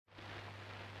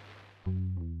All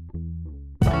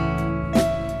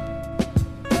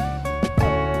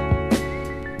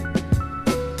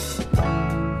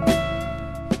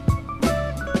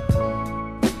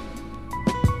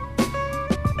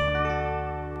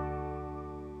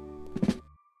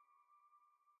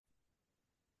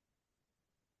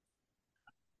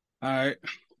right.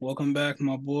 Welcome back,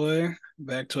 my boy.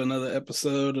 Back to another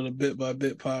episode of the Bit by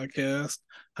Bit podcast.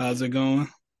 How's it going?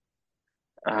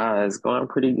 It's going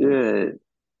pretty good.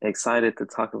 Excited to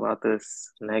talk about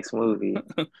this next movie.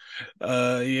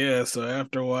 Yeah, so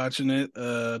after watching it,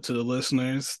 to the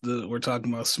listeners, we're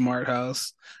talking about Smart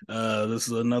House. This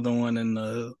is another one in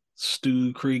the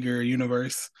Stu Krieger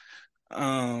universe.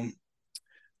 Um,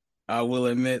 I will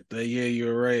admit that yeah,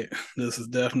 you're right. This is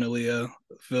definitely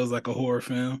feels like a horror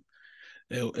film.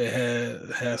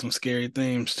 It has some scary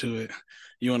themes to it.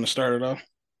 You want to start it off?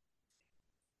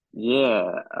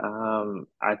 Yeah,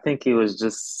 I think it was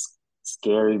just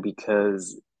scary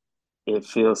because it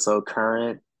feels so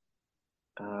current.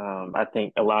 I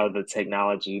think a lot of the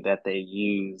technology that they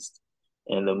used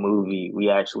in the movie we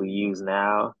actually use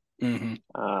now. Hmm.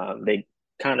 They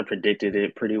kind of predicted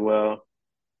it pretty well.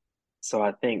 So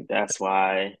I think that's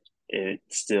why it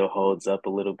still holds up a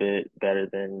little bit better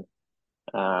than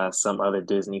some other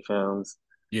Disney films.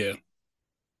 Yeah,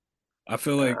 I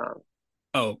feel like. Um,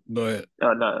 Oh, go ahead.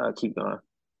 oh no, no, keep going.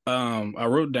 I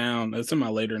wrote down it's in my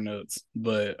later notes,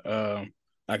 but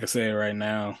I can say it right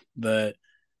now that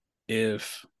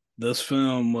if this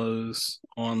film was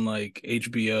on like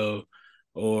HBO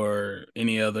or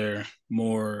any other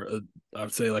more,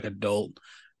 I'd say like adult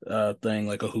thing,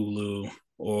 like a Hulu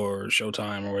or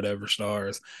Showtime or whatever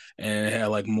stars, and it had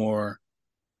like more,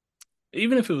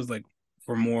 even if it was like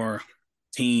for more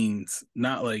teens,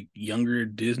 not like younger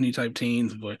Disney type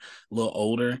teens, but a little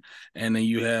older, and then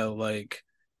you have like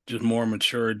just more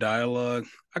mature dialogue.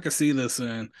 I could see this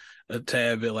in a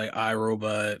tad bit like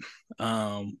iRobot,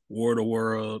 War of the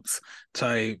Worlds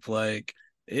type, like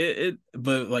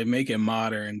but like make it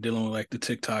modern, dealing with like the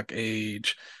TikTok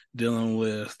age, dealing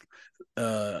with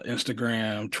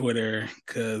Instagram, Twitter,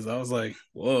 because I was like,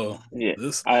 whoa, Yeah,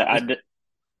 this I, I, this de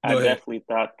I go ahead. definitely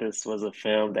thought this was a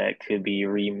film that could be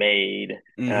remade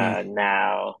Hmm.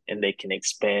 now, and they can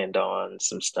expand on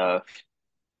some stuff.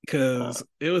 Because Uh,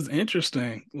 it was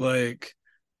interesting, like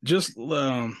just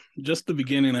the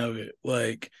beginning of it,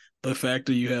 like the fact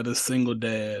that you had a single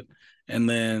dad and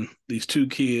then these two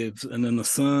kids, and then the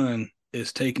son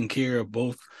is taking care of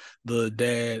both the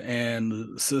dad and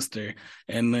the sister,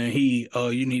 and then oh,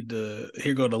 you need to,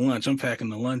 here go to lunch, I'm packing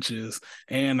the lunches,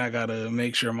 and I gotta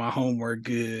make sure my homework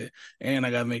good, and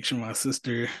I gotta make sure my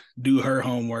sister do her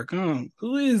homework.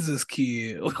 Who is this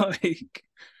kid? Like,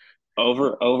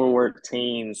 overworked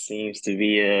teens seems to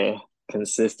be a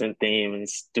consistent theme in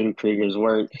Stu Krieger's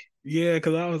work. yeah,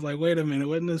 because I was like, wait a minute,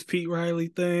 wasn't this Pete Riley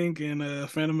thing in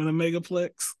Phantom of the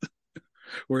Megaplex,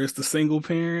 where it's the single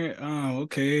parent? Oh,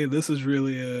 okay, this is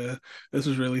really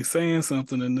saying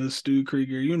something in this Stu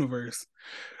Krieger universe.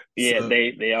 Yeah, So,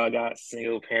 they all got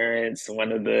single parents.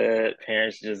 One of the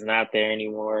parents just not there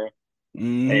anymore.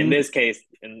 mhm, In this case,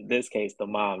 the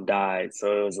mom died,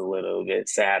 so it was a little bit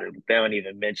sadder. But they don't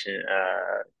even mention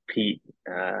Pete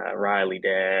Riley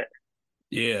dad.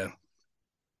 yeah,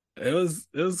 it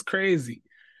was crazy.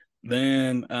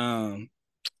 Then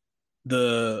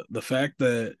the fact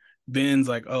that Ben's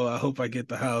like, oh, I hope I get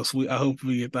the house. I hope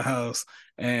we get the house.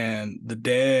 And the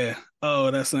dad,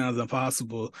 oh, that sounds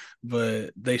impossible.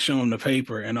 But they show him the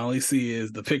paper, and all he see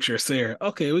is the picture of Sarah.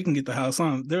 Okay, we can get the house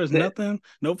on. There's That nothing,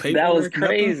 no that was paperwork, nothing.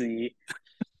 crazy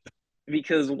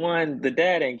because one, the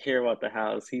dad didn't care about the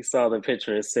house. He saw the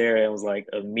picture of Sarah and was like,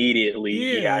 immediately,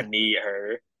 yeah, Yeah, I need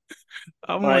her.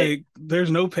 I'm Like, like, there's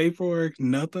no paperwork,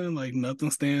 nothing, like nothing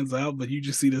stands out, but you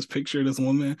just see this picture of this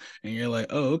woman, and you're like,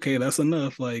 oh, okay, that's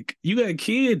enough. Like, you got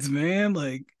kids, man.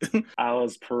 Like, I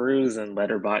was perusing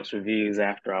letterbox reviews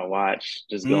after I watched,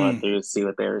 just going mm. through to see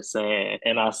what they were saying.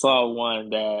 And I saw one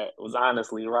that was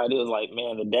honestly right. It was like,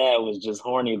 man, the dad was just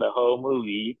horny the whole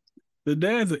movie. The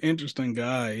dad's an interesting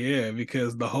guy, yeah,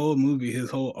 because the whole movie, his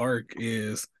whole arc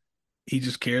is he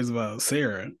just cares about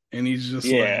Sarah, and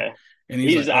Yeah.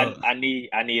 he's like, oh, I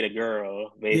need a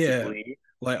girl, yeah, basically.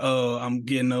 like, oh, I'm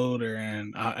getting older,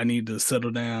 and I need to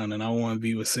settle down, and I want to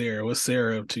be with Sarah. What's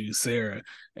Sarah up to, Sarah?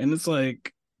 And it's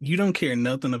like you don't care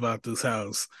nothing about this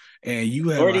house, and you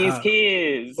have Or a these house,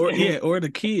 kids. or yeah, or the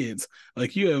kids.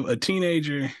 Like you have a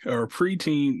teenager or a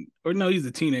preteen, or no, he's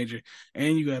a teenager,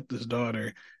 and you got this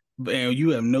daughter, and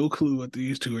you have no clue what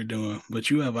these two are doing, but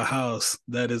you have a house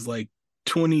that is like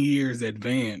 20 years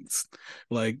advanced.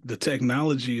 Like the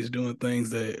technology is doing things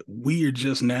that we are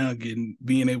just now getting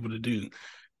being able to do.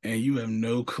 and you have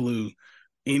no clue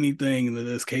anything that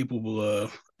it's capable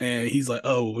of. And he's like,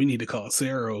 "Oh, we need to call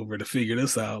Sarah over to figure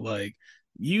this out." Like,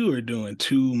 you are doing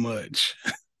too much.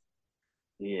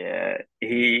 Yeah,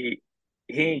 he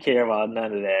didn't care about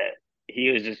none of that. He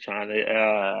was just trying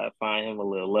to find him a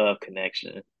little love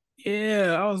connection.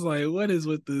 Yeah, I was like, "What is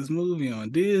with this movie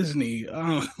on Disney?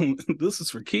 This is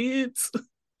for kids."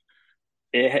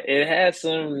 It had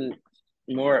some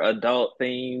more adult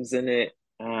themes in it.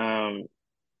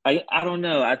 I don't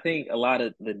know. I think a lot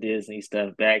of the Disney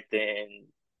stuff back then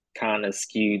kind of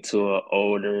skewed to an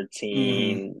older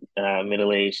Hmm. teen,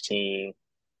 middle-aged teen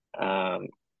um,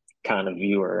 kind of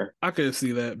viewer. I could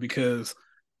see that because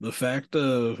the fact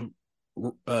of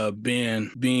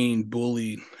Ben being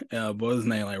bullied, what was his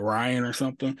name, like Ryan or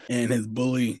something, and his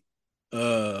bully,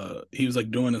 he was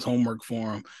like doing his homework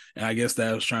for him, and I guess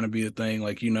that was trying to be the thing,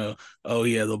 like, oh,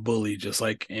 he has a bully, just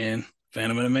like in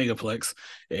Phantom of the Megaplex,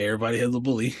 everybody has a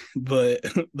bully, but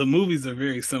the movies are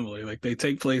very similar, like they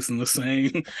take place in the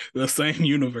same the same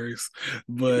universe,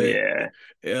 but Yeah,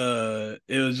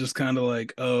 it was just kind of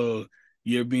like, oh,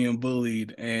 you're being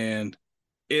bullied, and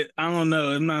I don't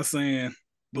know, I'm not saying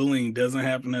bullying doesn't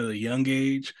happen at a young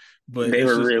age, but they it's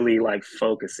were just, really like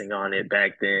focusing on it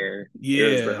back then. It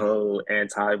was the yeah. whole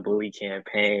anti-bully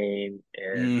campaign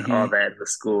and all Hmm. that in the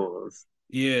schools.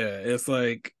 Yeah, it's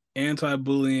like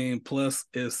anti-bullying, plus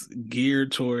it's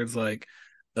geared towards like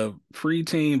a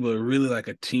preteen, but really like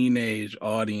a teenage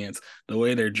audience. The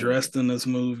way they're Mm. dressed in this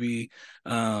movie.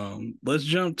 Let's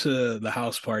jump to the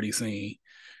house party scene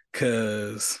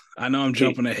because I know I'm It,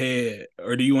 jumping ahead.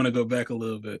 Or do you want to go back a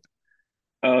little bit?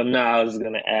 oh no, I was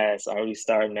gonna ask, are we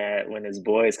starting at when his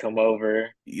boys come over?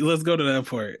 Let's go to that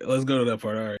part. Let's go to that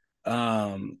part. All right.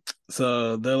 Um,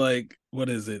 so they're like, what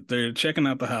is it? They're checking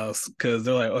out the house because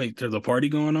they're like, oh, hey, there's a party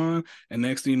going on. And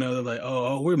next thing you know, they're like,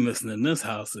 oh, we're missing in this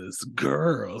house is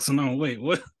girls. No, wait,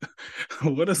 what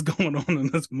what is going on in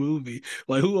this movie?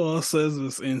 Like, who all says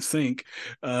this in sync?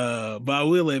 But I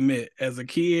will admit, as a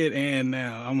kid and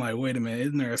now, I'm like, wait a minute,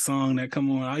 isn't there a song that come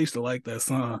on? I used to like that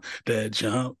song, that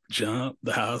jump, jump,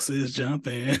 the house is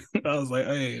jumping. I was like,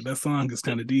 hey, that song is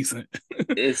kind of decent.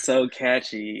 It's so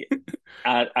catchy.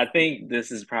 I think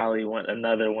this is probably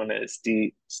another one of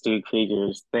Stu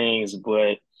Krieger's things,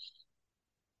 but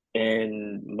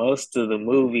in most of the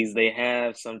movies they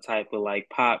have some type of like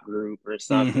pop group or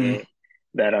Hmm. something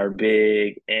that are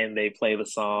big and they play the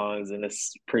songs and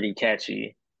it's pretty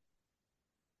catchy.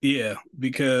 Yeah,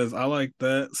 because I like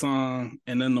that song,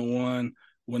 and then the one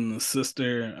when the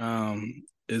sister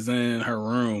is in her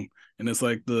room, and it's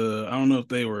like I don't know if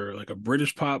they were like a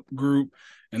British pop group,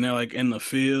 and they're like in the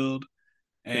field,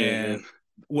 Hmm. and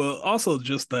well, also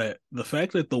just that the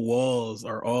fact that the walls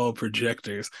are all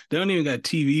projectors, they don't even got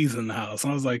TVs in the house.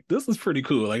 I was like, this is pretty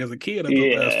cool. Like as a kid, I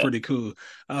thought that was Yeah. pretty cool.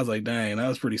 I was like, dang, that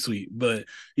was pretty sweet. But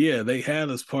yeah, they had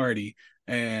this party,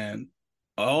 and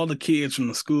all the kids from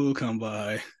the school come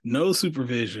by, no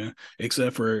supervision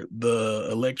except for the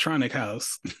electronic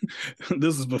house.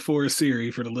 This is before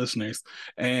Siri for the listeners.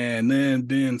 And then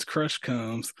Ben's crush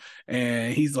comes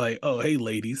and he's like, "Oh, hey,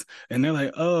 ladies." And they're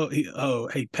like, "Oh,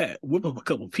 hey, Pat, whip up a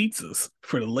couple pizzas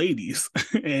for the ladies."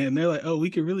 And they're like, "Oh, we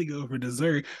could really go for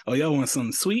dessert. Oh, y'all want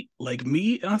something sweet like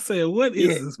me?" And I said, "What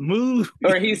Yeah. is this movie?"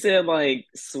 Or he said like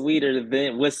sweeter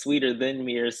than what's sweeter than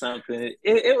me or something.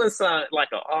 It was like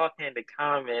an offhanded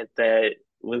comment that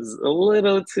was a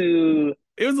little too,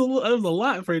 It was a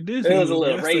lot for a it Disney was a movie.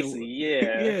 little I said, racy,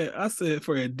 yeah. yeah, I said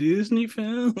for a Disney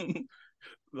film,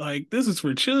 like this is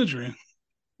for children.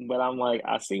 But I'm like,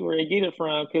 I see where he get it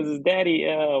from because his daddy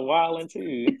wilding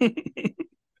too.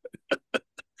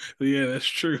 Yeah, that's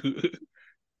true.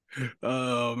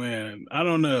 Oh man, I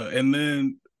don't know. And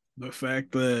then the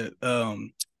fact that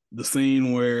the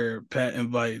scene where Pat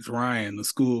invites Ryan, the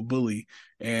school bully,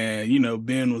 and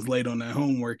Ben was late on that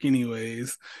homework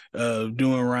anyways,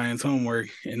 doing Ryan's homework,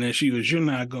 and then she was, "You're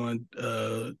not going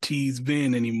to tease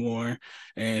Ben anymore,"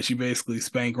 and she basically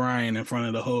spanked Ryan in front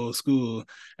of the whole school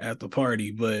at the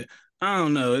party. But I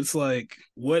don't know. It's like,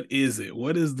 what is it?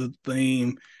 What is the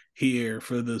theme here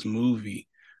for this movie?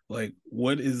 Like,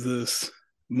 what is this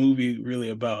movie really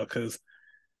about? Because,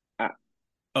 I,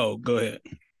 oh, go ahead.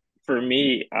 for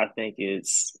me, I think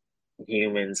it's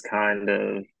humans kind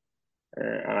of,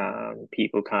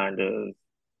 people kind of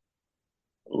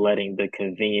letting the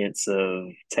convenience of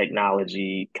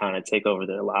technology kind of take over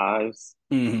their lives.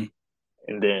 Hmm.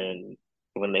 And then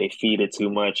when they feed it too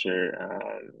much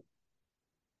or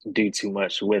do too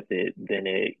much with it, then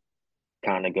it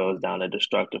kind of goes down a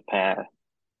destructive path.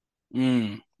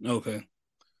 Okay,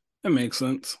 that makes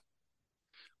sense.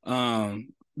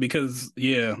 Because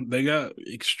yeah, they got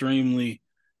extremely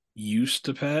used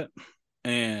to Pat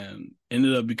and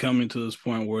ended up becoming to this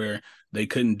point where they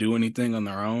couldn't do anything on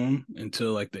their own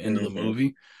until like the end of the Hmm.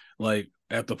 movie. Like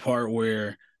at the part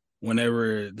where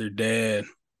whenever their dad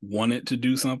wanted to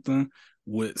do something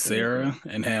with Hmm. Sarah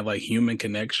and had like human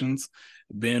connections,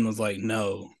 Ben was like,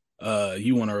 no,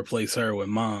 you want to replace her with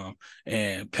mom,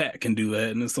 and Pat can do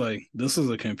that. And it's like, this is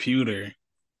a computer.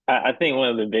 I think one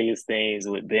of the biggest things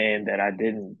with Ben that I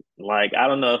didn't like, I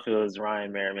don't know if it was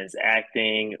Ryan Merriman's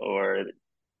acting or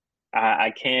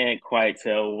I can't quite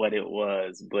tell what it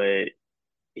was, but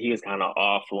he was kind of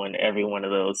off on every one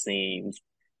of those scenes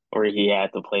where he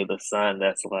had to play the son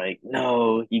that's like,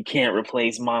 no, you can't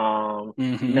replace mom.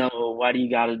 Mm-hmm. No, why do you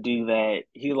got to do that?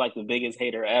 He was like the biggest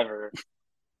hater ever.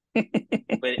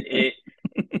 But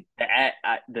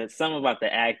the some about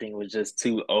the acting was just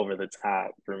too over the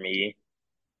top for me.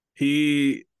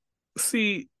 He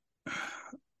see,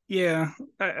 yeah,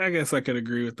 I guess I could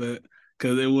agree with that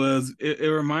because it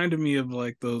reminded me of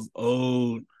like those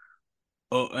old.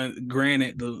 Oh, and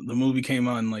granted, the movie came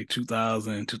out in like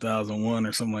 2000, 2001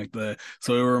 or something like that.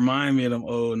 So it reminded me of them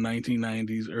old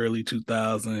 1990s, early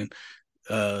 2000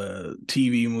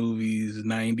 TV movies,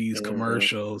 90s Hmm.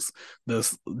 commercials,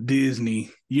 the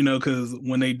Disney, because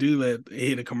when they do that, it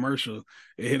hit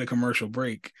a commercial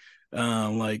break.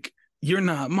 Like, you're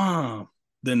not mom.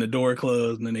 Then the door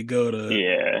closed, and then they go to,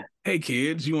 Yeah, hey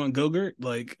kids, you want Go-Gurt?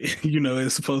 Like,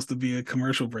 it's supposed to be a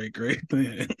commercial break right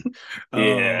then. um,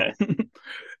 yeah.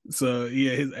 so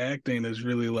yeah, his acting is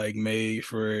really like made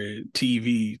for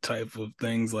TV type of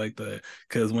things like that.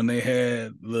 Because when they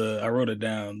had I wrote it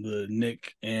down, the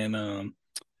Nick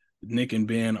and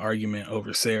Ben argument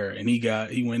over Sarah, and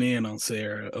he went in on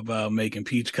Sarah about making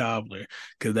peach cobbler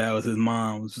because that was his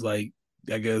mom's like,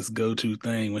 I guess, go-to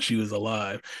thing when she was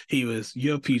alive. He was,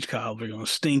 your peach cobbler gonna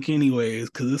stink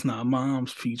anyways because it's not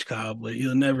mom's peach cobbler.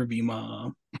 He'll never be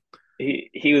mom.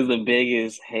 He was the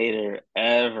biggest hater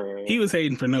ever. He was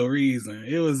hating for no reason.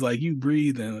 It was like, you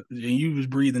breathing and you was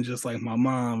breathing just like my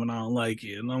mom, and I don't like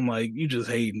it. And I'm like, you just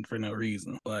hating for no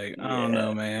reason. Like, I don't know,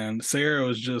 Yeah. man. She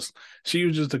was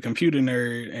just a computer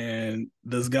nerd, and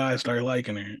this guy started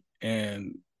liking her.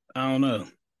 And I don't know.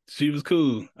 She was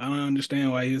cool. I don't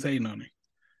understand why he was hating on her.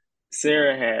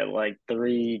 Sarah had like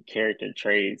three character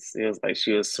traits. It was like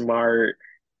she was smart,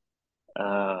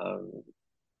 um,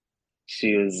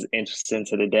 she was interesting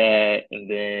to the dad, and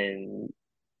then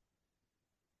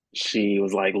she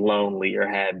was like lonely or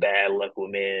had bad luck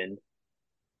with men.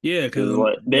 Yeah, Because because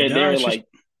like the guy there are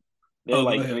oh, go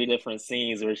like ahead. three different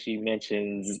scenes where she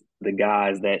mentions the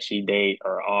guys that she date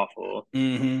are awful.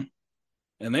 Mm-hmm.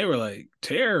 And they were like,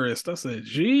 terrorists. I said,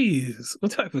 geez,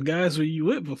 what type of guys were you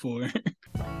with before?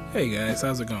 Hey guys,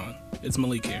 how's it going? It's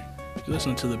Malik here. You're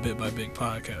listening to the Bit by Big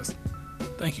podcast.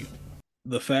 Thank you.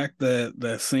 The fact that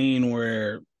that scene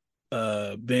where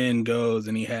Ben goes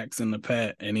and he hacks into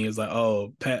Pat and he is like,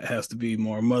 oh, Pat has to be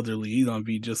more motherly. He's gonna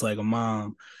be just like a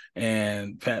mom.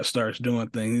 And Pat starts doing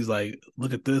things. He's like,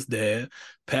 look at this, dad.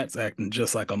 Pat's acting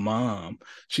just like a mom.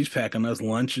 She's packing us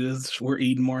lunches. We're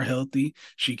eating more healthy.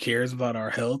 She cares about our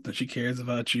health and she cares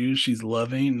about you. She's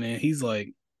loving. And he's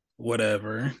like,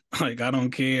 whatever. Like, I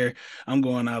don't care. I'm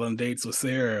going out on dates with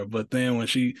Sarah. But then when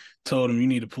she told him, you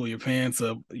need to pull your pants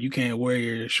up, you can't wear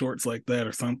your shorts like that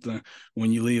or something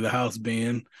when you leave the house,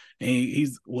 Ben. And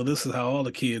he's, well, this is how all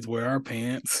the kids wear our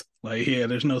pants. Like, yeah,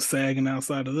 there's no sagging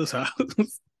outside of this house.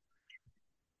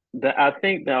 I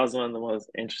think that was one of the most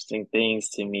interesting things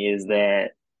to me is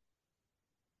that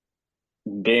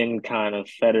Ben kind of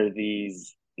fed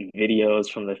these videos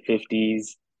from the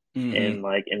 50s Mm-hmm. and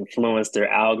like influenced their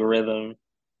algorithm.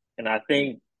 And I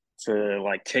think to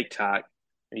like TikTok,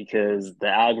 because the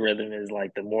algorithm is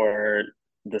like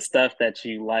the stuff that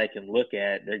you like and look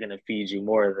at, they're gonna feed you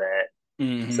more of that.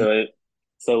 Mm-hmm. So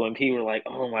so when people are like,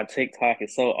 "Oh, my TikTok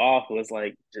is so awful," it's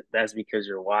like that's because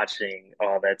you're watching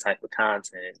all that type of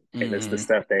content, and it's the Mm-hmm.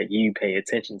 stuff that you pay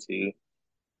attention to.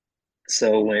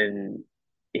 So when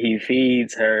he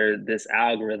feeds her this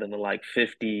algorithm of like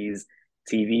 50s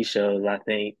TV shows, I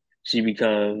think she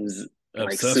becomes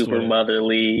like Obsessed super with it.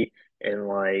 motherly and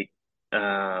like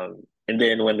and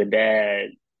then when the dad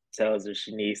tells her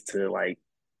she needs to like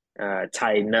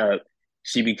tighten up,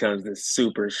 she becomes this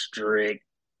super strict,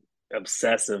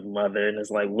 obsessive mother. And it's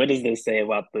like, what does this say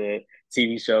about the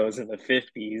TV shows in the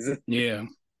 50s? Yeah.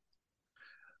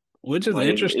 Which is Like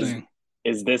interesting.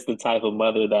 is this the type of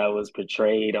mother that was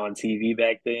portrayed on TV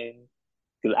back then?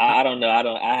 Because I, I don't know.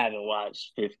 I haven't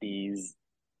watched 50s,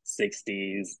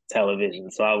 60s television,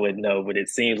 so I wouldn't know. But it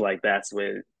seems like that's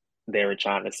what they were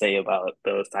trying to say about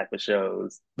those type of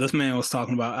shows. this man was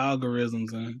talking about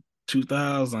algorithms in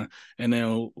 2000, and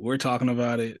then we're talking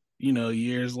about it,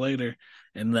 years later,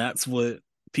 and that's what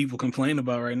people complain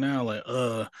about right now. Like,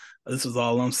 this is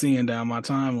all I'm seeing down my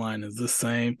timeline is this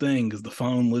same thing. Is the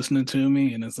phone listening to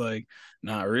me? And it's like,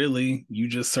 not really. You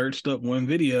just searched up one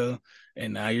video,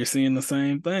 and now you're seeing the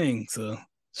same thing. So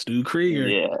Stu Krieger,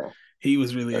 Yeah. he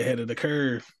was really ahead of the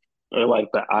curve. Or like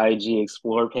the IG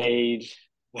Explore page.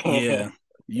 Yeah.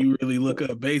 You really look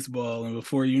up baseball, and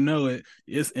before you know it,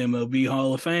 it's MLB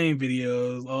Hall of Fame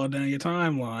videos all down your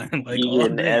timeline, like all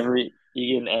day.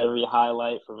 You getting every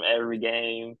highlight from every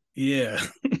game. Yeah.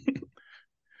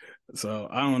 So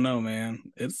I don't know, man.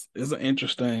 It's an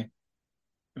interesting,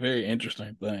 very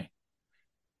interesting thing.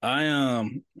 I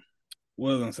what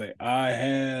was I gonna say? I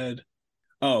had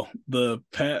the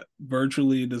pet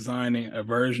virtually designing a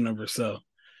version of herself,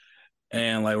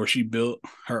 and like where she built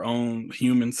her own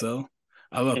human cell.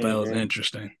 I thought that was Hmm.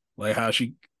 interesting. Like how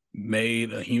she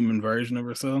made a human version of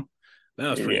herself. That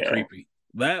was pretty Yeah. creepy.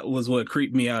 That was what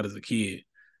creeped me out as a kid.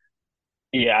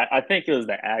 Yeah, I think it was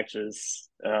the actress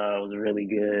was really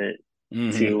good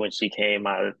Mm-hmm. too when she came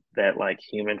out of that like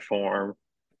human form.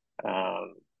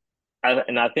 Um,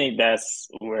 and I think that's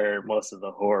where most of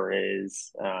the horror is,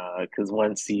 because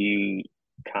once you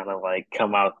kind of like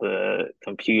come out the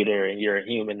computer and you're a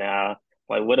human now,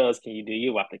 like what else can you do?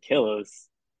 You about to kill us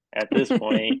at this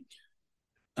point.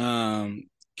 um,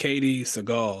 Katie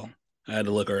Seagal. I had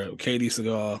to look her up. Katie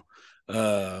Seagal.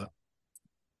 Uh,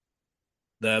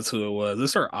 that's who it was.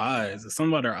 It's her eyes. It's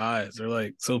something about her eyes. They're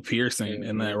like so piercing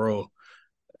in that Hmm. role.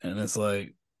 And it's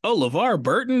like, oh, LeVar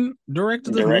Burton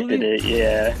directed this Directed movie? it,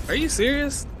 yeah, Are you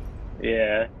serious?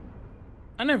 yeah,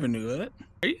 I never knew that.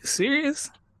 Are you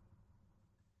serious?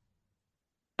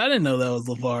 I didn't know that was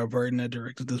LeVar Burton that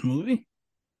directed this movie.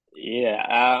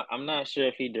 yeah. I'm not sure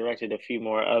if he directed a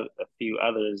few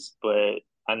others, but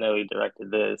I know he directed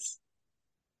this.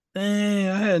 Dang,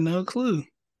 I had no clue.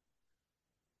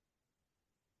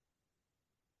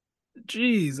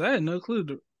 Jeez, I had no clue.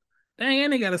 Dang,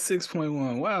 and he got a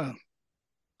 6.1. Wow.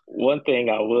 One thing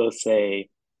I will say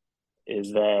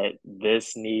is that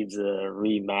this needs a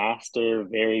remaster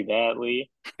very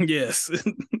badly. Yes.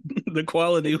 The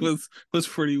quality was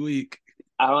pretty weak.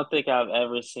 I don't think I've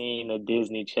ever seen a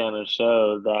Disney Channel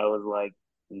show that was like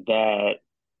that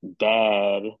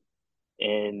bad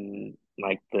in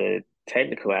like the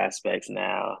technical aspects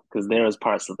now. Because there was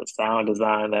parts of the sound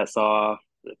design that's off,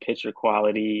 the picture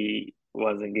quality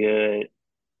wasn't good,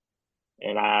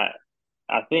 and I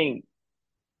think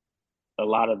a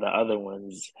lot of the other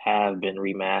ones have been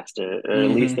remastered, or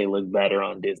at least Mm-hmm. they look better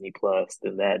on Disney Plus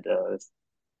than that does.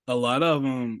 A lot of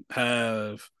them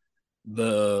have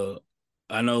the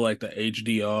I know like the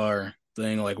HDR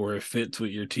thing, like where it fits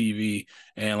with your TV,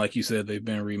 and like you said, they've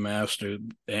been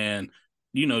remastered, and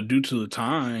due to the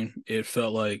time, it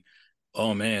felt like,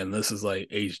 oh man, this is like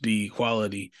HD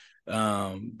quality.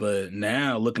 But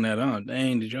now looking at it, oh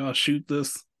dang, did y'all shoot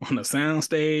this on a sound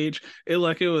stage? It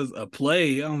like it was a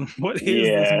play. What is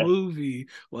this Yeah, movie?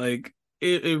 Like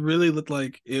it really looked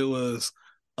like it was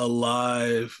a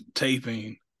live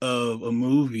taping of a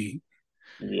movie.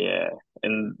 yeah,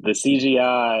 and the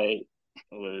CGI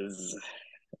was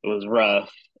was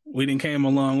rough, We didn't came a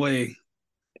long way.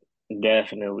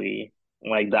 definitely.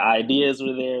 Like the ideas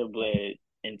were there, but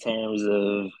in terms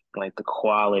of like the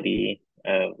quality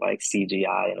of like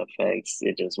CGI and effects,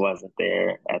 it just wasn't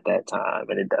there at that time,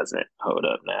 and it doesn't hold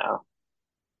up now.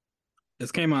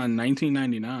 This came out in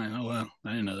 1999. Oh wow, I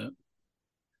didn't know that.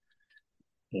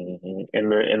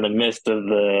 In the midst of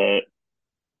the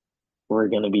we're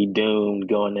gonna be doomed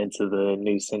going into the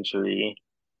new century.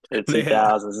 The They had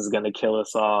 2000s is gonna kill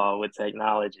us all with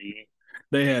technology.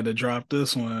 they had to drop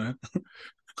this one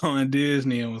on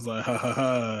Disney and was like, ha ha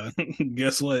ha.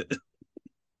 Guess what?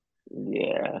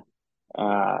 Yeah.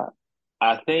 Uh,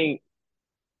 I think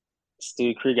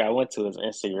Stu Krieger, I went to his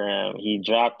Instagram. He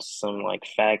dropped some like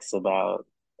facts about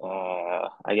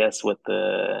I guess what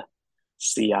the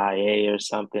CIA or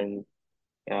something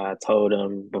told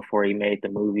him before he made the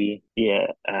movie. Yeah,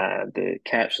 the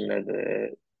caption of the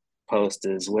post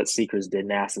is what secrets did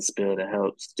NASA spill to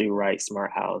help Stu write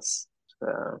Smart House?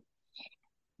 So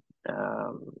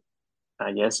um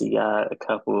I guess he got a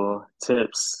couple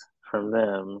tips from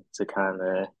them to kind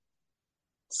of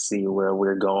see where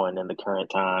we're going in the current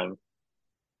time.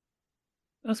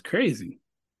 That's crazy.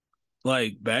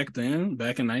 Like back then,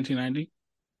 back in 1990,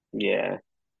 Yeah.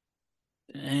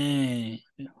 dang,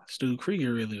 Stu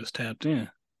Krieger really was tapped in.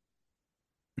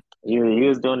 He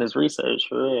was doing his research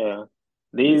for real.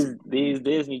 These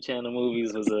Disney Channel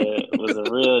movies was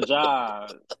a real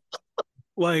job.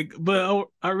 Like, but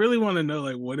I really want to know,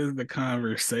 like, what is the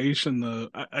conversation though?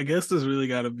 I guess this really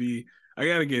got to be. I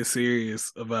gotta get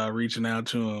serious about reaching out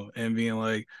to him and being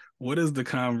like, what is the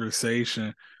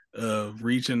conversation of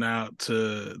reaching out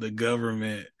to the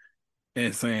government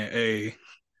and saying, "Hey,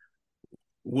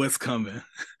 what's coming?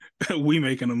 We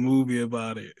making a movie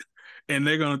about it," and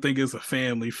they're gonna think it's a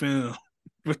family film,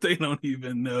 but they don't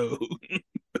even know.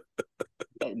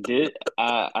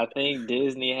 I think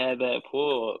Disney had that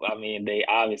pull. I mean, they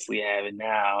obviously have it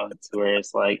now, to where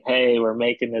it's like, hey, we're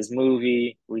making this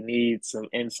movie. We need some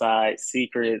inside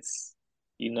secrets.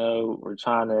 We're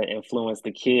trying to influence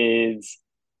the kids.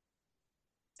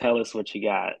 Tell us what you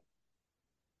got.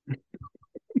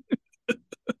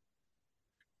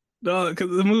 No, because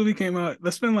the movie came out.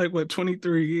 That's been like what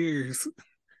 23 years,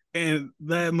 and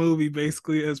that movie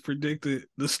basically has predicted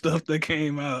the stuff that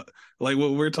came out, like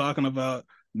what we're talking about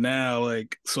now,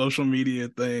 like social media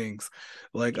things,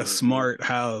 like a Hmm. smart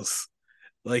house.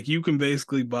 Like you can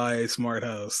basically buy a smart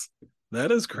house.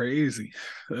 That is crazy.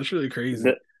 That's really crazy.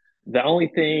 The the only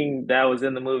thing that was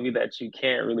in the movie that you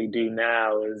can't really do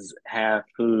now is have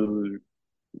food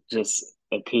just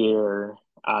appear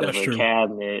out of That's a true.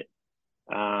 cabinet.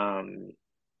 Um,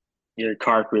 your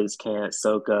carpets can't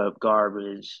soak up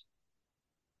garbage,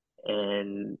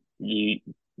 and you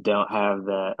don't have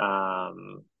that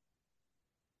arm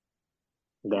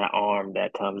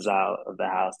that comes out of the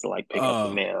house to like pick up the Uh,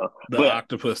 mail. the But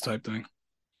octopus type thing.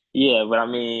 yeah, but I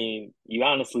mean, you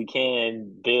honestly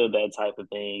can build that type of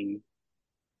thing,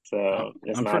 I'm, so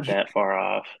it's I'm not pretty. that far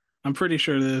off. I'm pretty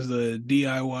sure there's a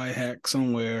DIY hack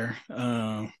somewhere.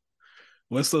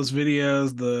 What's those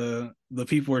videos? The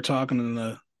people are talking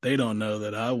and they don't know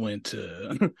that I went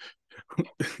to.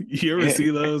 You ever see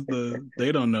those?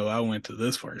 They don't know I went to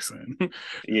this person.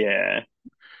 Yeah,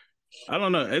 I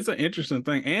don't know. It's an interesting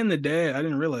thing. And the dad, I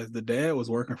didn't realize the dad was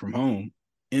working from home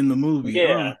in the movie.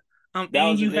 yeah, that And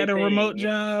was a you had big a remote thing.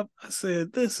 job. I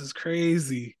said, this is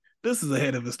crazy. This is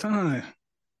ahead of his time.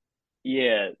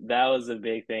 Yeah, that was a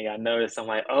big thing. I noticed. I'm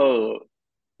like, oh,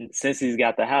 since he's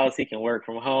got the house, he can work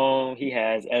from home. He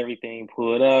has everything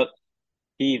pulled up.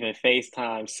 He even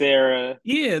FaceTime Sarah.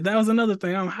 Yeah, that was another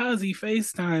thing. How's he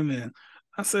FaceTiming?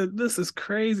 I said, this is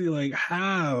crazy. Like,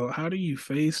 how? How do you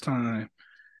FaceTime?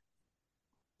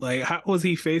 Like, how was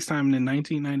he FaceTiming in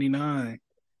 1999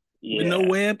 with no Yeah,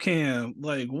 webcam?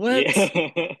 Like, what?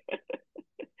 yeah.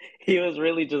 He was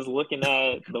really just looking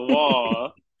at the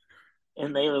wall,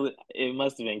 and it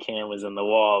must have been cameras in the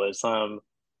wall or some.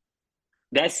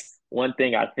 That's one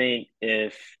thing I think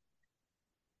if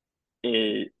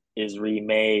it is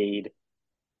remade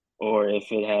or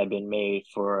if it had been made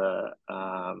for a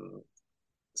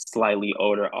slightly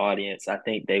older audience, I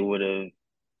think they would have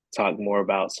talked more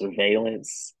about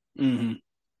surveillance, Mm-hmm.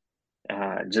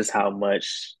 just how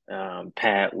much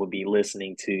Pat would be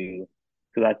listening to.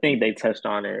 Because I think they touched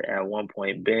on it at one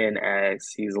point. Ben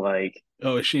asks, he's like,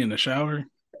 Oh, is she in the shower?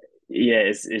 yeah,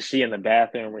 is she in the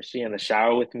bathroom? Is she in the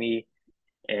shower with me?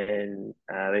 And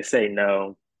they say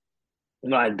no.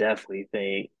 No, I definitely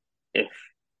think if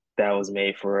that was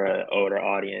made for an older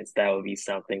audience, that would be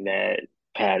something that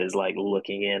Pat is like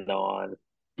looking in on.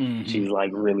 Mm-hmm. She's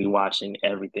like really watching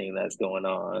everything that's going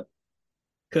on.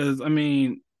 Because I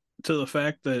mean, to the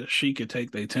fact that she could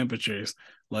take their temperatures,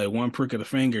 like one prick of the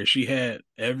finger, she had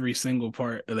every single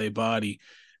part of their body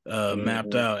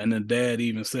mapped Hmm. out. And the dad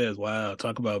even says, "Wow,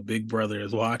 talk about Big Brother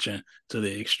is watching to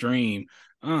the extreme."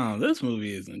 This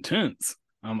movie is intense.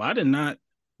 I did not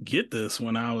get this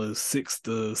when I was 6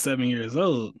 to 7 years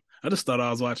old. I just thought I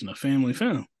was watching a family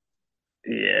film.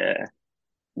 Yeah,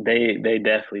 they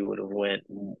definitely would have went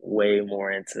way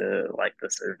more into like the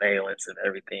surveillance of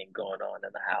everything going on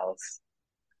in the house.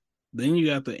 Then you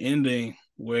got the ending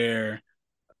where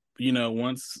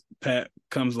once Pat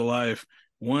comes to life,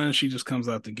 one, she just comes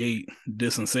out the gate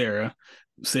dissing Sarah.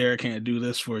 Sarah can't do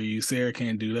this for you. Sarah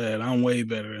can't do that. I'm way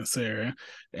better than Sarah.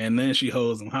 And then she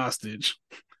holds him hostage.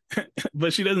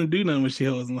 But she doesn't do nothing when she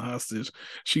holds him hostage.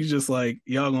 She's just like,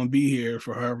 y'all gonna be here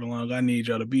for however long I need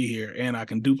y'all to be here, and I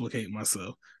can duplicate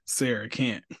myself. Sarah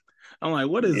can't. I'm like,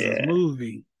 what is this Yeah,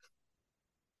 movie?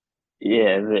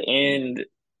 yeah. The end,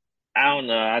 I don't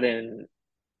know. I didn't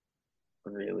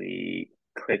really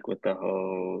click with the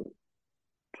whole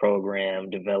program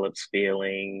develops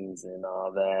feelings and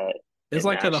all that, It's and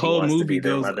like how now the she whole wants to movie be their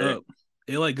goes mother. up.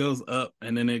 It like goes up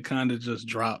and then it kind of just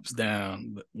drops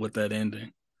down with that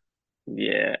ending.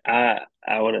 Yeah,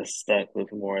 I would have stuck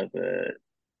with more of the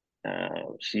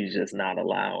she's just not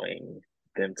allowing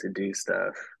them to do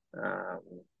stuff. Um,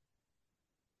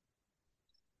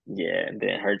 yeah, and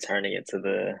then her turning into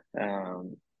the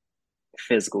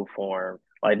physical form.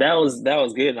 Like that was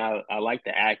good, and I like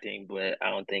the acting, but I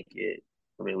don't think it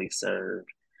really served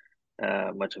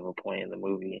much of a point in the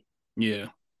movie. Yeah,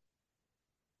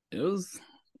 it's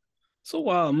a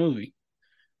wild movie.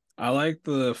 I like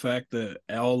the fact that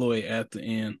all the way at the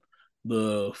end,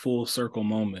 the full circle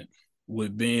moment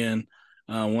with Ben,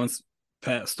 once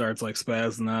Pat starts like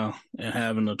spazzing out and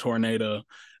having a tornado,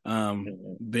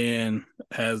 Mhm. Ben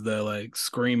has that like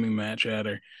screaming match at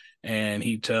her, and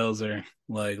he tells her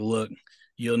like, "Look,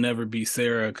 you'll never be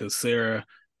Sarah because Sarah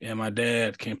and my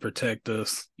dad can protect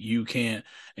us. You can't."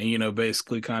 And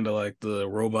basically, kind of like the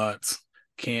robots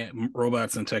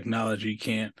and technology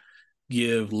can't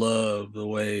give love the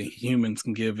way humans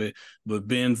can give it, but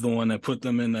Ben's the one that put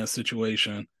them in that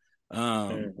situation.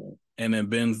 Um, Mhm. and then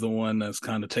Ben's the one that's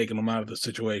kind of taking them out of the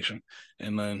situation.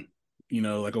 And then,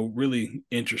 like a really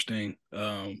interesting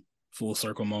full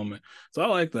circle moment. So I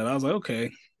like that. I was like,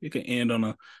 okay, it can end on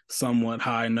a somewhat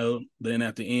high note. Then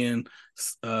at the end,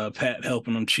 Pat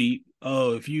helping them cheat.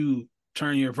 Oh, if you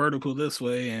turn your vertical this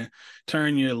way and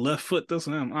turn your left foot this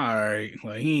way, I'm all right.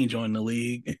 Like he ain't joining the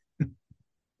league.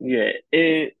 Yeah,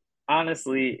 it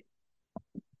honestly,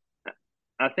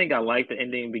 I think I like the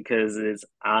ending because it's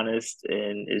honest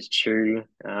and it's true.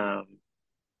 The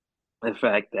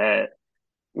fact that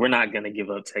we're not going to give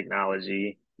up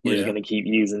technology. We're just Yeah. going to keep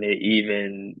using it,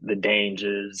 even the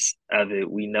dangers of it.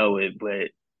 We know it, but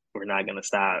we're not going to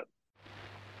stop.